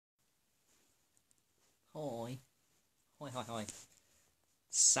Hi. Hi.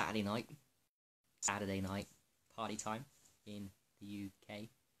 Saturday night, party time in the UK.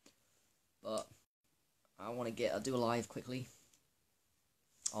 But I want to do a live quickly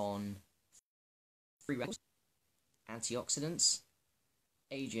on free radicals, antioxidants,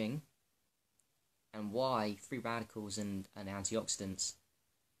 aging, and why free radicals and antioxidants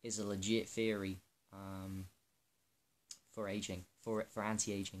is a legit theory for aging, for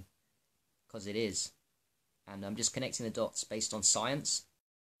anti-aging, because it is. And I'm just connecting the dots based on science,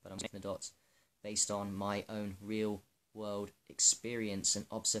 but I'm connecting the dots based on my own real world experience and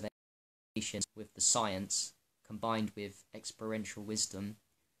observations with the science combined with experiential wisdom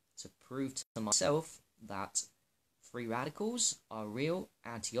to prove to myself that free radicals are real,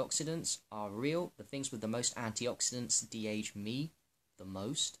 antioxidants are real. The things with the most antioxidants de-age me the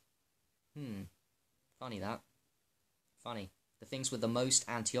most. Funny that. Funny. The things with the most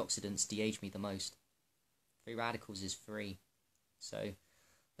antioxidants de-age me the most. Free radicals is free. So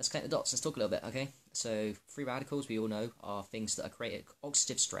let's connect the dots. Let's talk a little bit, okay? So free radicals, we all know, are things that are created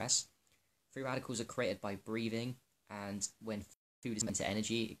oxidative stress. Free radicals are created by breathing, and when food is into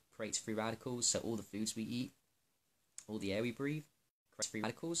energy, it creates free radicals. So all the foods we eat, all the air we breathe, creates free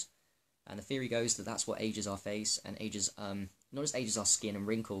radicals. And the theory goes that that's what ages our face and ages not just ages our skin and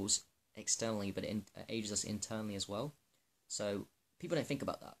wrinkles externally, but it ages us internally as well. So people don't think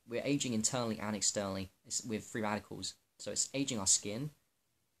about that. We're aging internally and externally with free radicals. So it's aging our skin.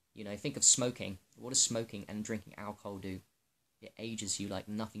 You know, think of smoking. What does smoking and drinking alcohol do? It ages you like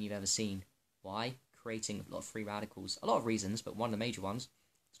nothing you've ever seen. Why? Creating a lot of free radicals. A lot of reasons, but one of the major ones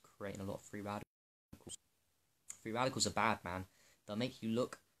is creating a lot of free radicals. Free radicals are bad, man. They'll make you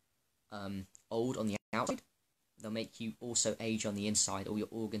look old on the outside. They'll make you also age on the inside. All your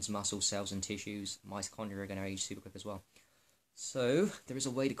organs, muscles, cells, and tissues, mitochondria are going to age super quick as well. So there is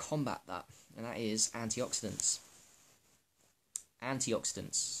a way to combat that, and that is antioxidants.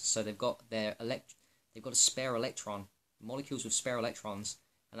 Antioxidants. So they've got they've got a spare electron, molecules with spare electrons,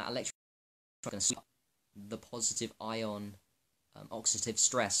 and that electron is going to sweep up the positive ion oxidative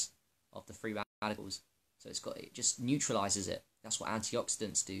stress of the free radicals. So it just neutralizes it. That's what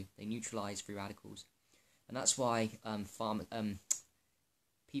antioxidants do. They neutralize free radicals, and that's why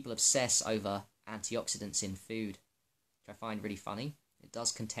people obsess over antioxidants in food, which I find really funny. Food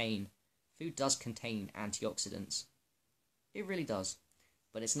does contain antioxidants. It really does.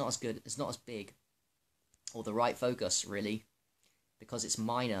 But it's not as good, it's not as big, or the right focus, really, because it's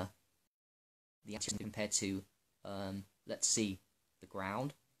minor, the antioxidant compared to, let's see, the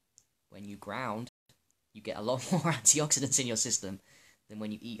ground. When you ground, you get a lot more antioxidants in your system than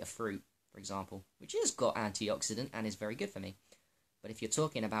when you eat a fruit, for example, which has got antioxidant and is very good for me. But if you're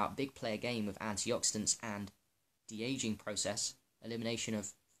talking about big player game with antioxidants and de-aging process, elimination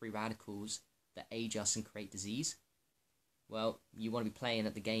of free radicals that age us and create disease, well, you want to be playing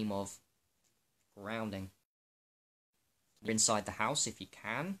at the game of grounding. You're inside the house if you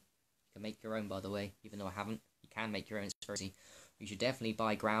can. You can make your own, by the way, even though I haven't. You can make your own, it's very easy. You should definitely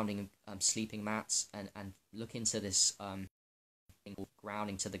buy grounding sleeping mats and look into this thing called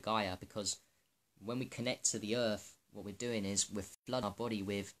grounding to the Gaia, because when we connect to the earth, what we're doing is we're flooding our body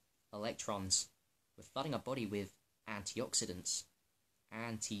with electrons. We're flooding our body with antioxidants.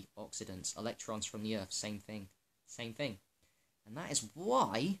 Antioxidants. Electrons from the earth, same thing. And that is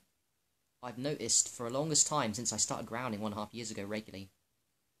why I've noticed for the longest time since I started grounding 1.5 years ago regularly.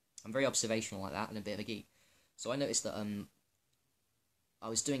 I'm very observational like that and a bit of a geek. So I noticed that I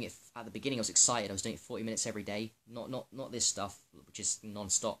was doing it at the beginning. I was excited. I was doing it 40 minutes every day. Not this stuff, which is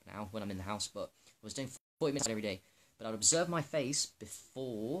non-stop now when I'm in the house, but I was doing 40 minutes every day. But I'd observe my face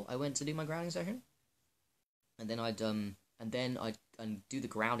before I went to do my grounding session, and then I'd do the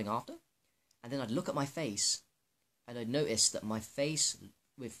grounding after, and then I'd look at my face, and I'd notice that my face,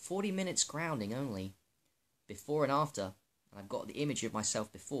 with 40 minutes grounding only, before and after, and I've got the image of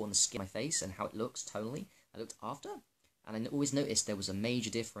myself before on the skin of my face and how it looks tonally. I looked after, and I always noticed there was a major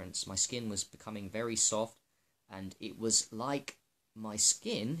difference. My skin was becoming very soft, and it was like my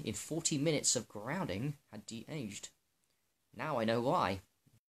skin in 40 minutes of grounding had de-aged. Now I know why.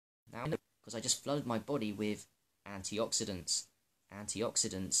 Now I know, because I just flooded my body with antioxidants.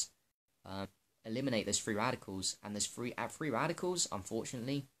 Antioxidants eliminate those free radicals, and those free radicals,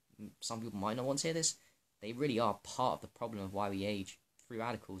 unfortunately, some people might not want to hear this, they really are part of the problem of why we age. Free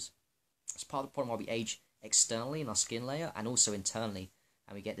radicals. It's part of the problem why we age externally in our skin layer and also internally,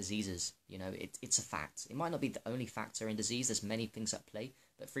 and we get diseases. You know, it's a fact. It might not be the only factor in disease. There's many things at play,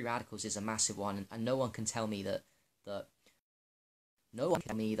 but free radicals is a massive one, and no one can tell me that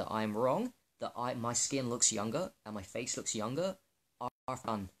I'm wrong, that my skin looks younger and my face looks younger. I've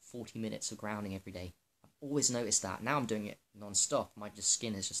done 40 minutes of grounding every day. I've always noticed that. Now I'm doing it non-stop. My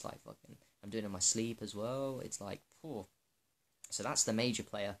skin is just like fucking... I'm doing it in my sleep as well. It's like, poor. So that's the major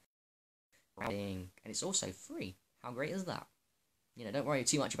player. And it's also free. How great is that? You know, don't worry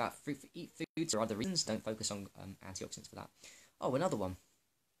too much about eat foods or other reasons. Don't focus on antioxidants for that. Oh, another one.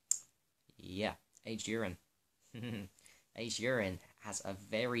 Yeah, aged urine. Aged urine has a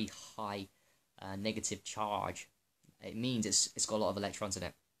very high negative charge. It means it's got a lot of electrons in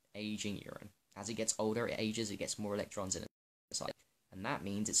it. Aging urine. As it gets older, it ages, it gets more electrons in it. And that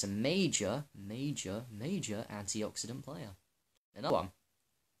means it's a major antioxidant player. Another one.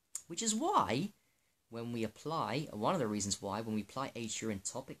 Which is why, when we apply, one of the reasons why, when we apply aged urine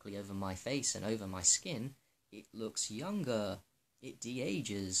topically over my face and over my skin, it looks younger. It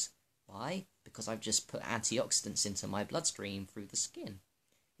de-ages. Why? Because I've just put antioxidants into my bloodstream through the skin.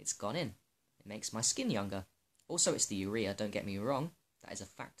 It's gone in. It makes my skin younger. Also, it's the urea, don't get me wrong. That is a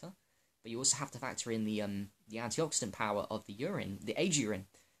factor. But you also have to factor in the antioxidant power of the urine, the aged urine.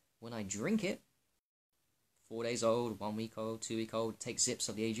 When I drink it, 4 days old, 1 week old, 2 week old, take sips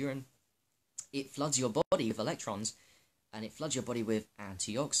of the aged urine, it floods your body with electrons, and it floods your body with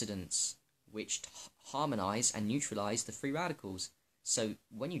antioxidants, which harmonize and neutralize the free radicals. So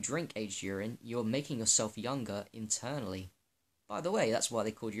when you drink aged urine, you're making yourself younger internally. By the way, that's why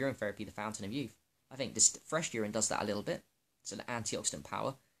they called urine therapy the fountain of youth. I think this fresh urine does that a little bit. It's an antioxidant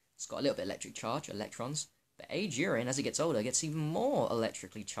power. It's got a little bit of electric charge, electrons. But aged urine, as it gets older, gets even more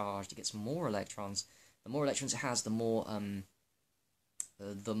electrically charged. It gets more electrons. The more electrons it has, the more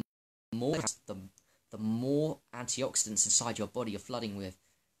antioxidants inside your body you're flooding with.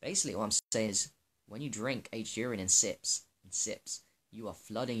 Basically, what I'm saying is, when you drink aged urine in sips, you are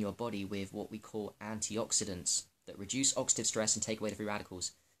flooding your body with what we call antioxidants that reduce oxidative stress and take away the free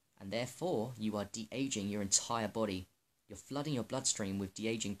radicals. And therefore, you are de-aging your entire body. You're flooding your bloodstream with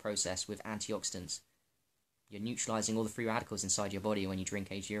de-aging process with antioxidants. You're neutralizing all the free radicals inside your body when you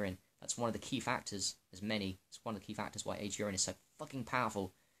drink aged urine. That's one of the key factors. There's many. It's one of the key factors why aged urine is so fucking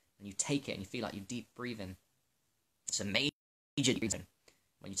powerful. And you take it and you feel like you deep breathing. It's a major reason.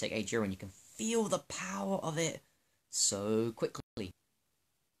 When you take aged urine, you can feel the power of it so quickly.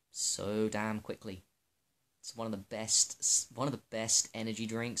 So damn quickly. It's one of the best energy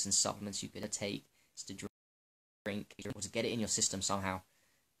drinks and supplements you could take is to drink or to get it in your system somehow.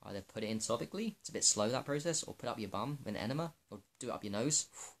 Either put it in topically, it's a bit slow that process, or put up your bum with an enema, or do it up your nose.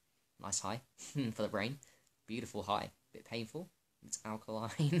 Nice high for the brain. Beautiful high. Bit painful. It's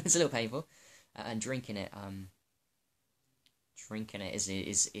alkaline. It's a little painful. And drinking it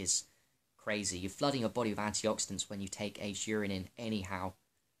is crazy. You're flooding your body with antioxidants when you take aged urine in anyhow.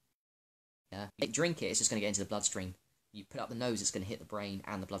 Yeah. You drink it, it's just going to get into the bloodstream. You put it up the nose, it's going to hit the brain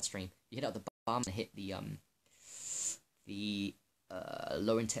and the bloodstream. You hit up the bum and hit the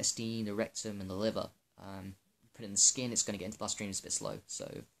lower intestine, the rectum, and the liver. Put it in the skin, it's going to get into the bloodstream. It's a bit slow. So,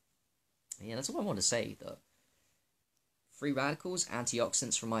 yeah, that's all I want to say. The free radicals,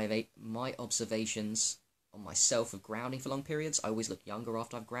 antioxidants, from my observations on myself of grounding for long periods. I always look younger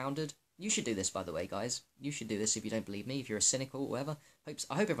after I've grounded. You should do this, by the way, guys. You should do this if you don't believe me, if you're a cynical or whatever.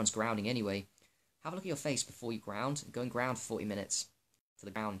 I hope everyone's grounding anyway. Have a look at your face before you ground. Go and ground for 40 minutes to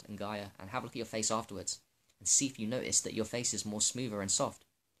the ground and Gaia, and have a look at your face afterwards. And see if you notice that your face is more smoother and soft.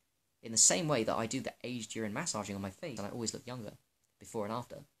 In the same way that I do the aged urine massaging on my face, and I always look younger, before and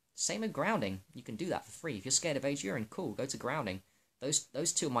after. Same with grounding. You can do that for free. If you're scared of aged urine, cool, go to grounding.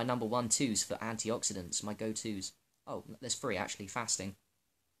 Those two are my number 1-2s for antioxidants, my go-tos. Oh, there's 3 actually, fasting.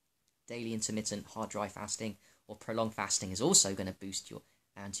 Daily intermittent hard dry fasting or prolonged fasting is also going to boost your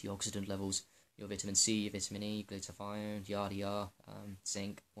antioxidant levels, your vitamin C, your vitamin E, glutathione, yada yada,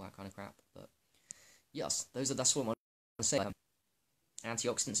 zinc, all that kind of crap. But yes, that's what I want to say.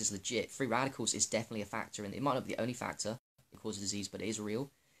 Antioxidants is legit. Free radicals is definitely a factor, and it might not be the only factor that causes disease, but it is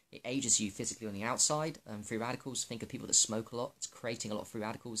real. It ages you physically on the outside. Free radicals, think of people that smoke a lot. It's creating a lot of free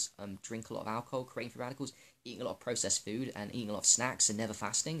radicals. Drink a lot of alcohol, creating free radicals. Eating a lot of processed food and eating a lot of snacks and never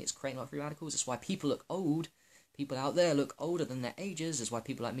fasting. It's creating a lot of free radicals. That's why people look old. People out there look older than their ages. That's why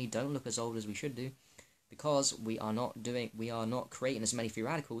people like me don't look as old as we should do. Because we are not creating as many free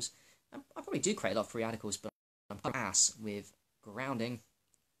radicals. I probably do create a lot of free radicals, but I'm ass with grounding,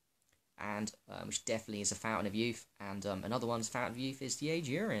 and which definitely is a fountain of youth. And another one's fountain of youth is the aged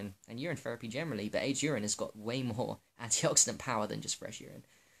urine and urine therapy generally. But aged urine has got way more antioxidant power than just fresh urine.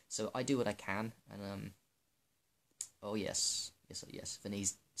 So I do what I can, and oh yes,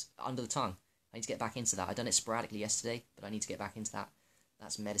 Vinny's under the tongue. I need to get back into that. I done it sporadically yesterday, but I need to get back into that.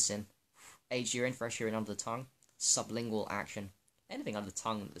 That's medicine. Aged urine, fresh urine under the tongue, sublingual action. Anything under the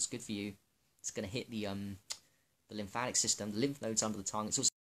tongue that's good for you. It's going to hit the lymphatic system, the lymph nodes under the tongue. It's also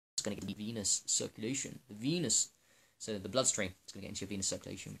going to get the venous circulation. The venous, so the bloodstream, it's going to get into your venous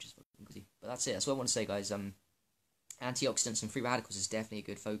circulation, which is fucking crazy. But that's it. That's what I want to say, guys. Antioxidants and free radicals is definitely a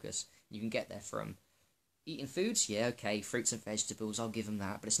good focus. You can get there from eating foods. Yeah, okay, fruits and vegetables, I'll give them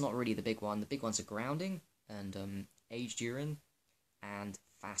that. But it's not really the big one. The big ones are grounding and aged urine and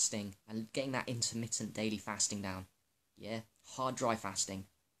fasting. And getting that intermittent daily fasting down. Yeah, hard, dry fasting.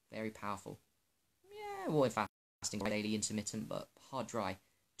 Very powerful. Yeah, well, fasting, daily, intermittent, but hard, dry.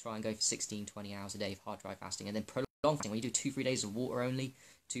 Try and go for 16, 20 hours a day of hard, dry fasting. And then prolonged fasting, when you do 2-3 days of water only,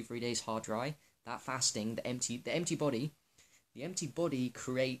 2-3 days hard, dry, that fasting, the empty body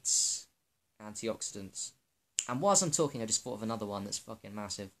creates antioxidants. And whilst I'm talking, I just thought of another one that's fucking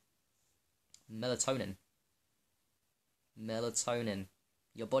massive. Melatonin. Melatonin.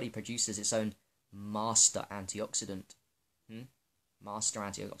 Your body produces its own master antioxidant. Master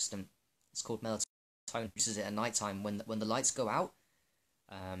antioxidant. It's called melatonin. Produces it at night time when the lights go out,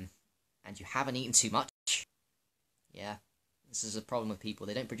 and you haven't eaten too much. Yeah, this is a problem with people.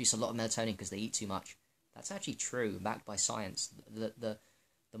 They don't produce a lot of melatonin because they eat too much. That's actually true, backed by science. The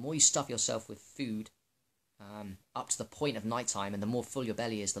more you stuff yourself with food, up to the point of nighttime, and the more full your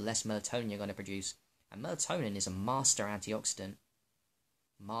belly is, the less melatonin you're going to produce. And melatonin is a master antioxidant.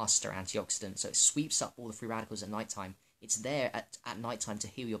 Master antioxidant. So it sweeps up all the free radicals at nighttime. It's there at nighttime to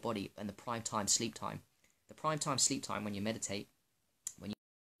heal your body and the prime time sleep time. The prime time sleep time, when you meditate, when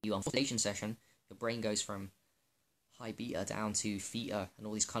you on meditation session, your brain goes from high beta down to theta and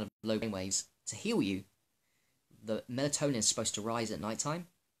all these kind of low brain waves to heal you. The melatonin is supposed to rise at nighttime,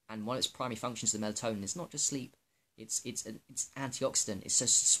 and one of its primary functions of the melatonin is not just sleep. It's antioxidant. It's to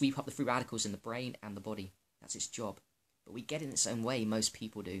sweep up the free radicals in the brain and the body. That's its job. But we get in its own way. Most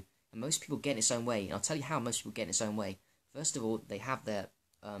people do, and most people get in its own way. And I'll tell you how most people get in its own way. First of all, they have their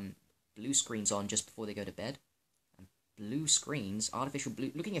blue screens on just before they go to bed. And blue screens, artificial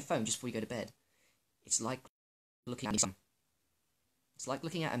blue, looking at your phone just before you go to bed. It's like looking at sun. It's like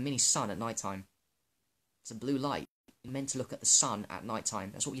looking at a mini sun at night time. It's a blue light. You're meant to look at the sun at night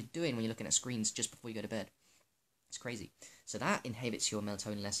time. That's what you're doing when you're looking at screens just before you go to bed. It's crazy. So that inhibits your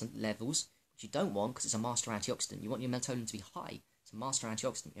melatonin levels, which you don't want because it's a master antioxidant. You want your melatonin to be high. It's a master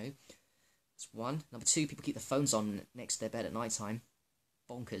antioxidant, you know. That's one. Number two, people keep their phones on next to their bed at night time.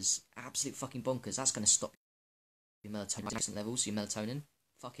 Bonkers. Absolute fucking bonkers. That's going to stop your melatonin levels, your melatonin.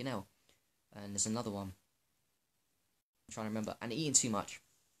 Fucking hell. And there's another one. I'm trying to remember. And eating too much.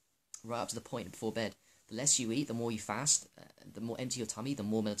 Right up to the point before bed. The less you eat, the more you fast, the more empty your tummy, the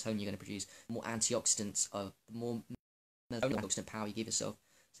more melatonin you're going to produce. The more antioxidants, the more antioxidant power you give yourself.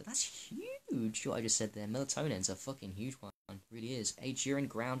 So that's huge, what I just said there. Melatonin's a fucking huge one. It really is. Aged urine,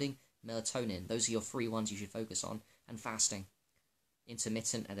 grounding, melatonin. Those are your 3 ones you should focus on. And fasting.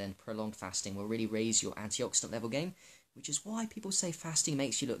 Intermittent and then prolonged fasting will really raise your antioxidant level game, which is why people say fasting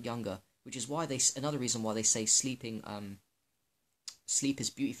makes you look younger. Which is why another reason why they say sleep is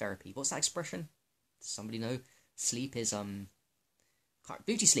beauty therapy. What's that expression? Does somebody know? Sleep is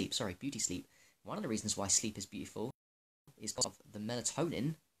beauty sleep. Sorry, beauty sleep. One of the reasons why sleep is beautiful is because of the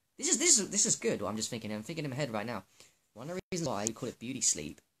melatonin. This is good. I'm thinking in my head right now. One of the reasons why we call it beauty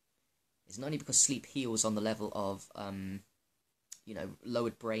sleep is not only because sleep heals on the level of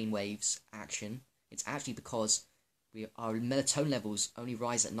lowered brain waves action. It's actually because our melatonin levels only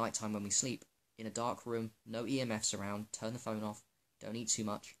rise at night time when we sleep. In a dark room, no EMFs around. Turn the phone off. Don't eat too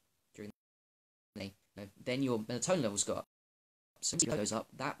much during the day. Then your melatonin levels go up. So it goes up.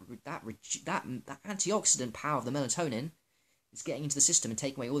 That antioxidant power of the melatonin is getting into the system and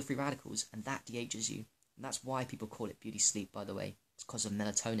taking away all the free radicals, and that de-ages you. And that's why people call it beauty sleep, by the way. It's because of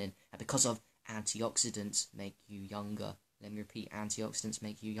melatonin and because of antioxidants make you younger. Let me repeat, antioxidants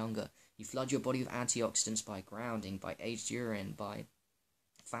make you younger. You flood your body with antioxidants by grounding, by aged urine, by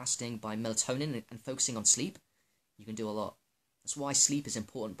fasting, by melatonin, and focusing on sleep. You can do a lot. That's why sleep is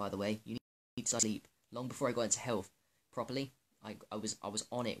important, by the way. You need to sleep. Long before I got into health properly, I was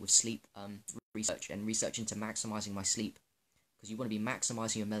on it with sleep research and research into maximizing my sleep, because you want to be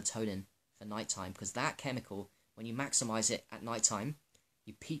maximizing your melatonin for nighttime, because that chemical, when you maximize it at nighttime,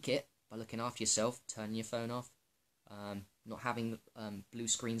 you peak it by looking after yourself, turning your phone off, not having blue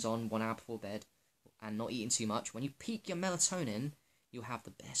screens on 1 hour before bed, and not eating too much. When you peak your melatonin, you'll have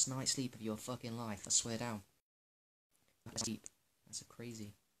the best night's sleep of your fucking life. I swear down. Sleep. That's a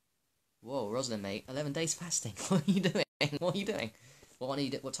crazy. Whoa, Rosalind, mate. 11 days fasting. What are you doing? What are you doing?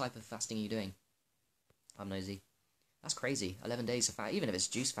 What type of fasting are you doing? I'm nosy. That's crazy. 11 days of fast. Even if it's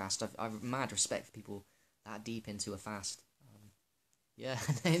juice fast, I've mad respect for people that deep into a fast. Yeah,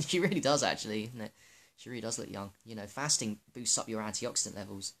 she really does, actually. She really does look young. Fasting boosts up your antioxidant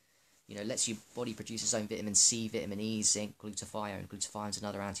levels. You know, lets your body produce its own vitamin C, vitamin E, zinc, glutathione. And glutathione's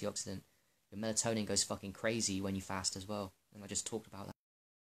another antioxidant. Your melatonin goes fucking crazy when you fast as well. And I just talked about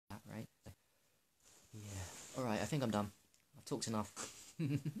that, right? Yeah. Alright, I think I'm done. I've talked enough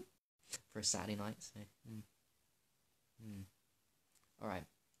for a Saturday night. So. Alright.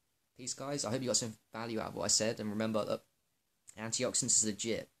 Peace, guys. I hope you got some value out of what I said. And remember that antioxidants is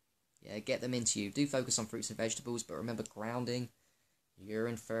legit. Yeah, get them into you. Do focus on fruits and vegetables, but remember grounding,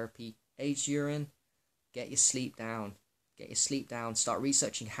 urine therapy, aged urine. Get your sleep down. Get your sleep down. Start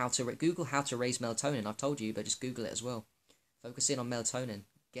researching how to... Google how to raise melatonin. I've told you, but just Google it as well. Focus in on melatonin.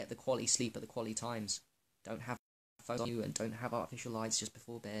 Get the quality sleep at the quality times. Don't have phones on you and don't have artificial lights just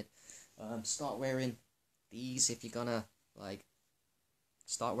before bed. Start wearing these if you're gonna, like...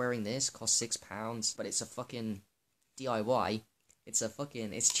 Start wearing this. Costs £6, but it's a fucking DIY.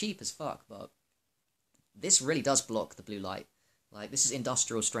 It's cheap as fuck, but this really does block the blue light. Like, this is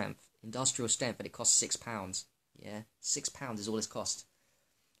industrial strength. Industrial strength, but it costs £6. Yeah, £6 is all it's cost.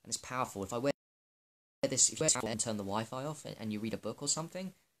 And it's powerful. If I wear this, if you wear and turn the Wi-Fi off and you read a book or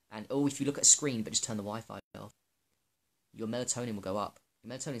something, or if you look at a screen but just turn the Wi-Fi off, your melatonin will go up.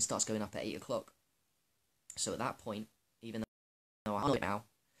 Your melatonin starts going up at 8 o'clock. So at that point, even though I'm not now,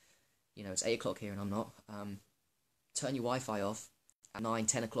 you know, it's 8 o'clock here and I'm not, turn your Wi-Fi off at 9,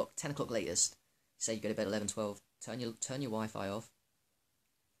 10 o'clock, 10 o'clock latest. Say you go to bed 11, 12. Turn your Wi-Fi off.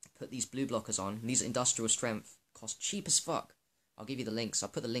 Put these blue blockers on. These are industrial strength. Cost cheap as fuck. I'll give you the links. I'll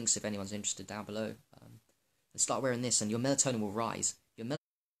put the links if anyone's interested down below. And start wearing this and your melatonin will rise. Your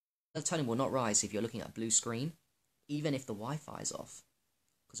melatonin will not rise if you're looking at a blue screen, even if the Wi-Fi is off.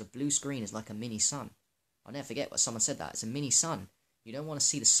 Because a blue screen is like a mini sun. I'll never forget what someone said that. It's a mini sun. You don't want to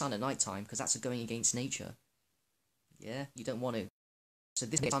see the sun at night time because that's going against nature. Yeah, you don't want to. So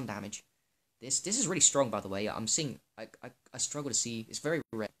this is sun damage. This is really strong, by the way. I'm seeing. I struggle to see. It's very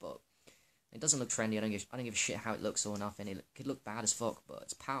red, but it doesn't look trendy. I don't give a shit how it looks or nothing. It could look bad as fuck, but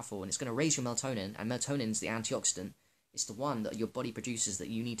it's powerful and it's going to raise your melatonin. And melatonin's the antioxidant. It's the one that your body produces that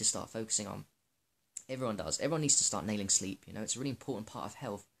you need to start focusing on. Everyone does. Everyone needs to start nailing sleep. You know, it's a really important part of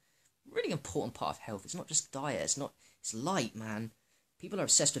health. Really important part of health. It's not just diet. It's light, man. People are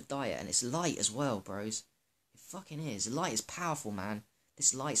obsessed with diet, and it's light as well, bros. It fucking is. Light is powerful, man.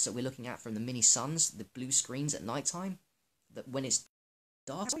 This lights that we're looking at from the mini suns, the blue screens at night time, that when it's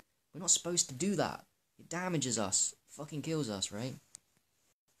dark, we're not supposed to do that. It damages us. It fucking kills us, right?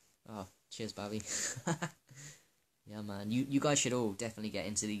 Oh, cheers, Bobby. Yeah, man. You guys should all definitely get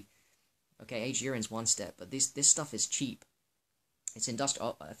into the... Okay, aged urine's one step, but this stuff is cheap. It's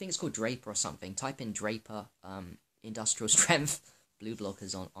industrial. I think it's called Draper or something. Type in Draper, industrial strength blue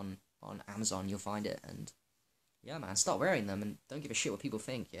blockers on Amazon. You'll find it, and yeah, man, start wearing them and don't give a shit what people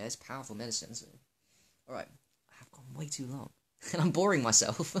think. Yeah, it's powerful medicine. So. All right, I have gone way too long, and I'm boring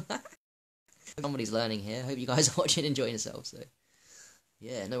myself. Somebody's learning here. Hope you guys are watching, enjoying yourselves. So,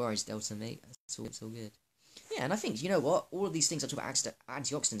 yeah, no worries, Delta, mate. It's all good. Yeah, and I think, you know what? All of these things I talk about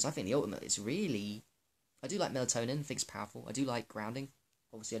antioxidants. I think the ultimate is really. I do like melatonin. I think it's powerful. I do like grounding.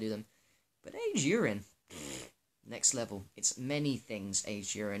 Obviously, I do them. But aged urine, next level. It's many things.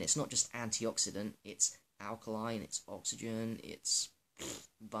 Aged urine. It's not just antioxidant. It's alkaline. It's oxygen. It's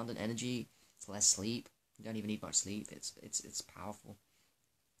abundant energy. It's less sleep. You don't even need much sleep. It's powerful.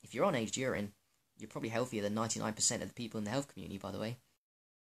 If you're on aged urine, you're probably healthier than 99% of the people in the health community, by the way.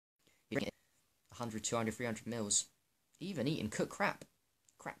 100, 200, 300 mils. Even eating cooked crap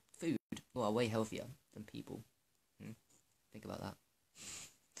food are way healthier than people. Think about that.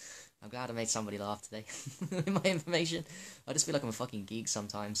 I'm glad I made somebody laugh today with my information. I just feel like I'm a fucking geek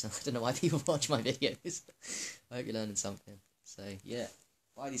sometimes. I don't know why people watch my videos. I hope you're learning something. So, yeah.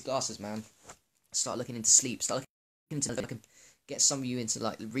 Buy these glasses, man. Start looking into sleep. Start looking into... I can get some of you into,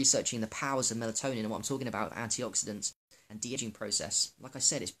 like, researching the powers of melatonin and what I'm talking about, antioxidants and de-aging process. Like I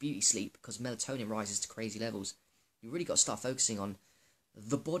said, it's beauty sleep because melatonin rises to crazy levels. You really got to start focusing on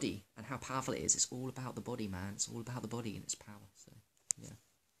the body and how powerful it is. It's all about the body, man. It's all about the body and its power. So, yeah.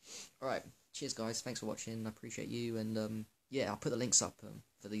 Alright, cheers guys, thanks for watching, I appreciate you, and yeah, I'll put the links up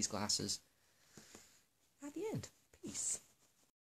for these glasses at the end. Peace.